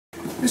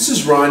This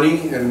is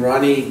Ronnie, and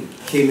Ronnie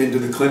came into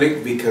the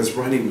clinic because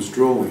Ronnie was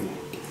drooling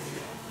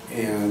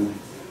and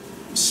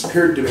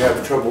appeared to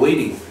have trouble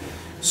eating.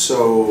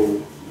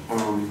 So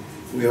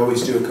we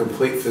always do a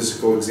complete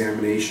physical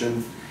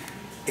examination,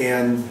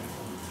 and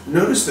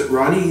notice that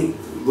Ronnie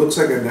looks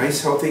like a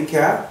nice healthy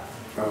cat,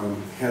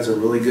 has a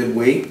really good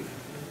weight.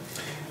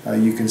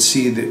 You can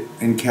see that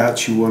in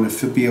cats you want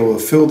to be able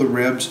to fill the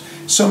ribs.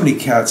 So many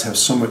cats have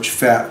so much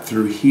fat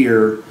through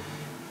here,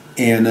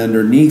 and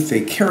underneath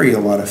they carry a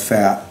lot of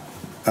fat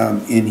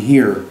in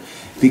here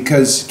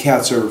because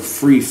cats are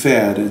free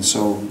fed. And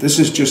so this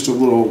is just a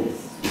little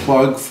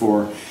plug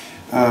for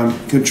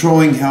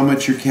controlling how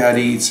much your cat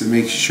eats and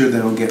making sure they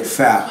don't get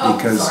fat,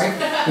 because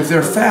if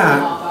they're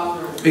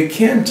fat, it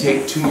can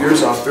take 2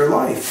 years off their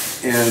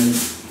life and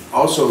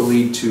also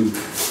lead to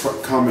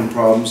common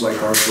problems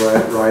like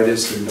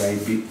arthritis and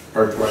diabetes.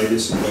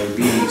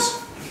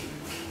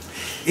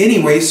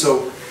 Anyway,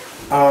 so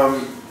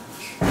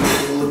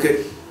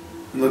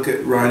look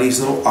at Ronnie's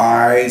little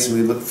eyes, and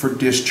we look for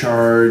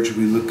discharge.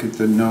 We look at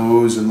the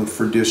nose and look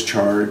for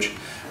discharge.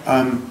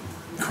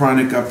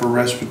 Chronic upper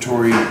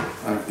respiratory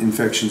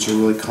infections are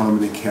really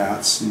common in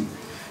cats and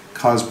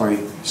caused by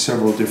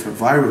several different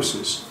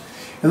viruses.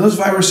 And those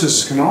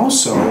viruses can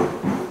also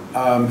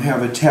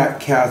have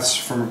attacked cats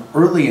from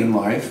early in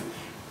life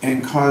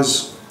and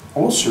cause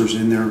ulcers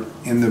in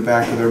the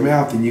back of their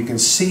mouth. And you can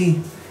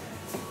see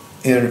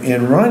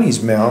in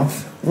Ronnie's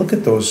mouth, look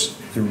at those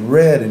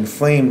red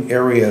inflamed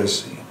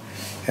areas,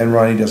 and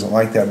Ronnie doesn't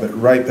like that, but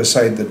right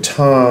beside the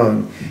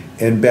tongue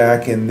and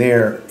back in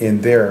there.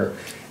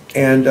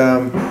 And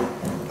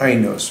I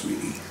know,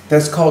 sweetie,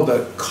 that's called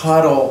the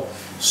caudal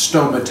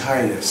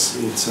stomatitis.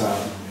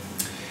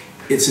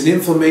 It's an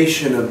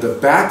inflammation of the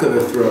back of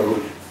the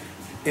throat,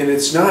 and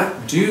it's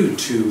not due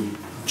to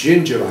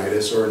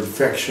gingivitis or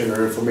infection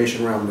or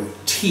inflammation around the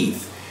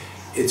teeth.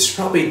 It's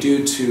probably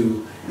due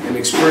to an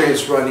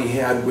experience Ronnie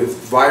had with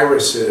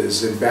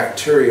viruses and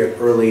bacteria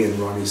early in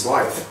Ronnie's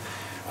life.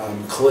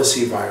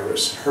 Calici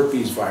virus,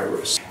 herpes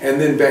virus,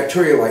 and then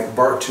bacteria like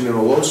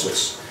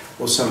Bartonellosis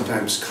will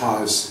sometimes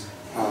cause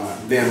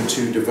them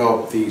to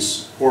develop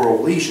these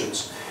oral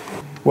lesions.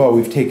 Well,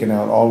 we've taken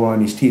out all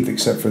Ronnie's teeth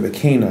except for the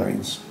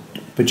canines,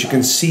 but you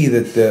can see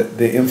that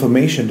the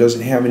inflammation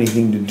doesn't have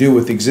anything to do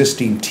with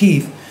existing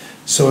teeth,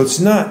 so it's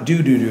not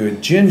due to a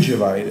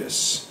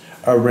gingivitis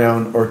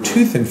around or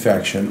tooth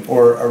infection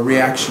or a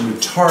reaction to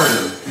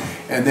tartar,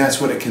 and that's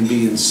what it can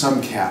be in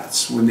some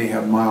cats when they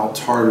have mild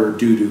tartar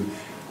due to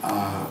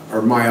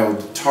or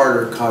mild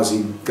tartar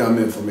causing gum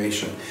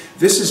inflammation.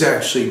 This is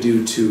actually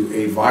due to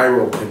a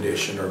viral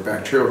condition or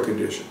bacterial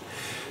condition.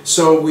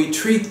 So we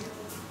treat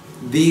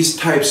these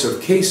types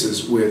of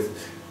cases with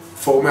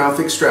full mouth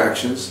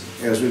extractions,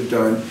 as we've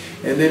done,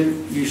 and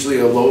then usually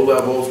a low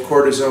level of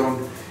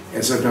cortisone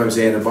and sometimes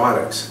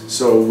antibiotics.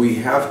 So we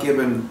have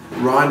given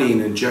Ronnie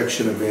an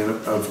injection of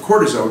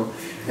cortisone,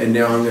 and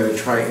now I'm going to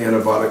try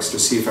antibiotics to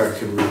see if I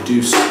can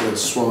reduce the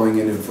swelling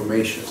and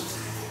inflammation.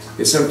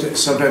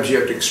 Sometimes you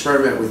have to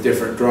experiment with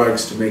different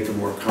drugs to make them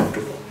more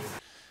comfortable.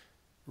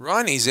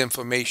 Ronnie's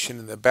inflammation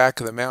in the back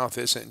of the mouth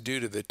isn't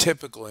due to the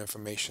typical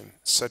inflammation,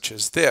 such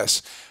as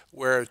this,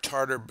 where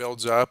tartar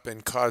builds up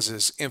and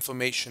causes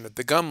inflammation at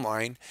the gum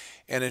line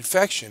and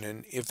infection.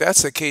 And if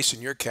that's the case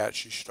in your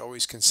cats, you should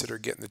always consider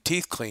getting the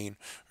teeth clean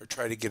or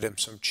try to get them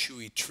some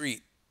chewy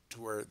treat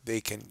to where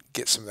they can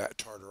get some of that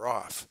tartar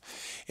off.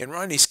 In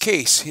Ronnie's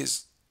case,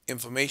 his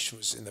inflammation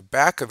was in the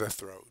back of the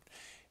throat,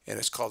 and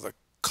it's called a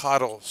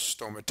caudal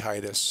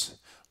stomatitis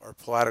or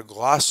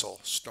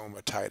palatoglossal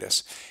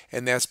stomatitis,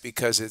 and that's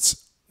because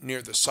it's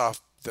near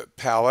the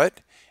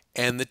palate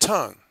and the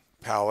tongue.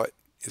 Palate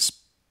is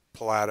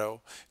palato,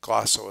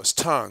 glossal is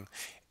tongue,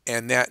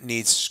 and that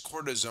needs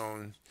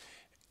cortisone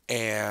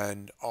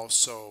and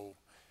also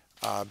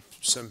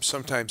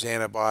sometimes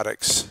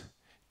antibiotics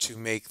to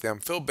make them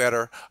feel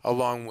better,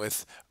 along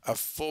with a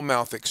full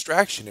mouth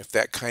extraction if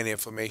that kind of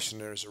inflammation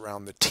is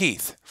around the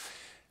teeth.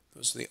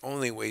 Those are the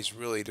only ways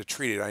really to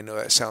treat it. I know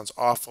that sounds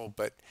awful,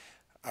 but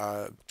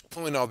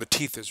pulling all the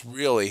teeth is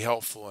really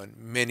helpful in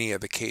many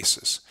of the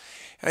cases.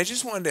 And I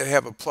just wanted to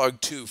have a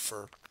plug too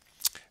for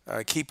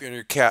keeping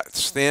your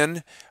cats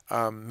thin.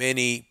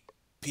 Many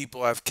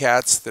people have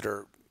cats that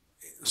are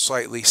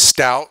slightly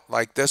stout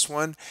like this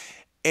one,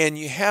 and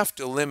you have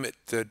to limit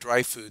the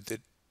dry food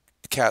that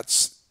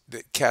cats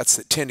that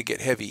tend to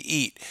get heavy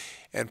eat,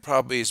 and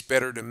probably is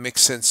better to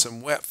mix in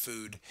some wet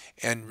food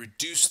and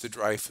reduce the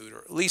dry food, or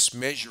at least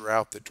measure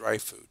out the dry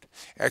food.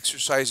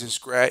 Exercise is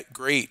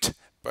great,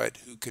 but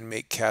who can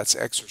make cats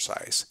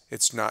exercise?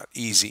 It's not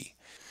easy.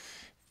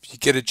 If you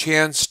get a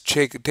chance,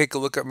 take a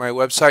look at my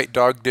website,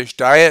 Dog Dish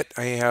Diet.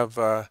 I have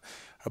a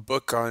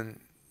book on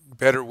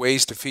better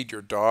ways to feed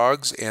your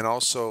dogs, and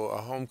also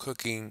a home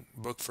cooking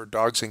book for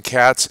dogs and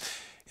cats.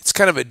 It's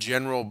kind of a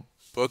general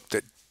book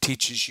that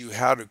teaches you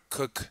how to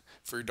cook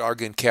for your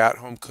dog and cat,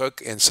 home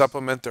cook and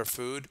supplement their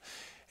food,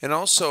 and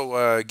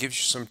also gives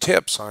you some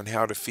tips on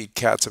how to feed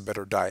cats a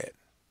better diet.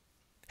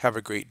 Have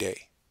a great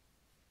day.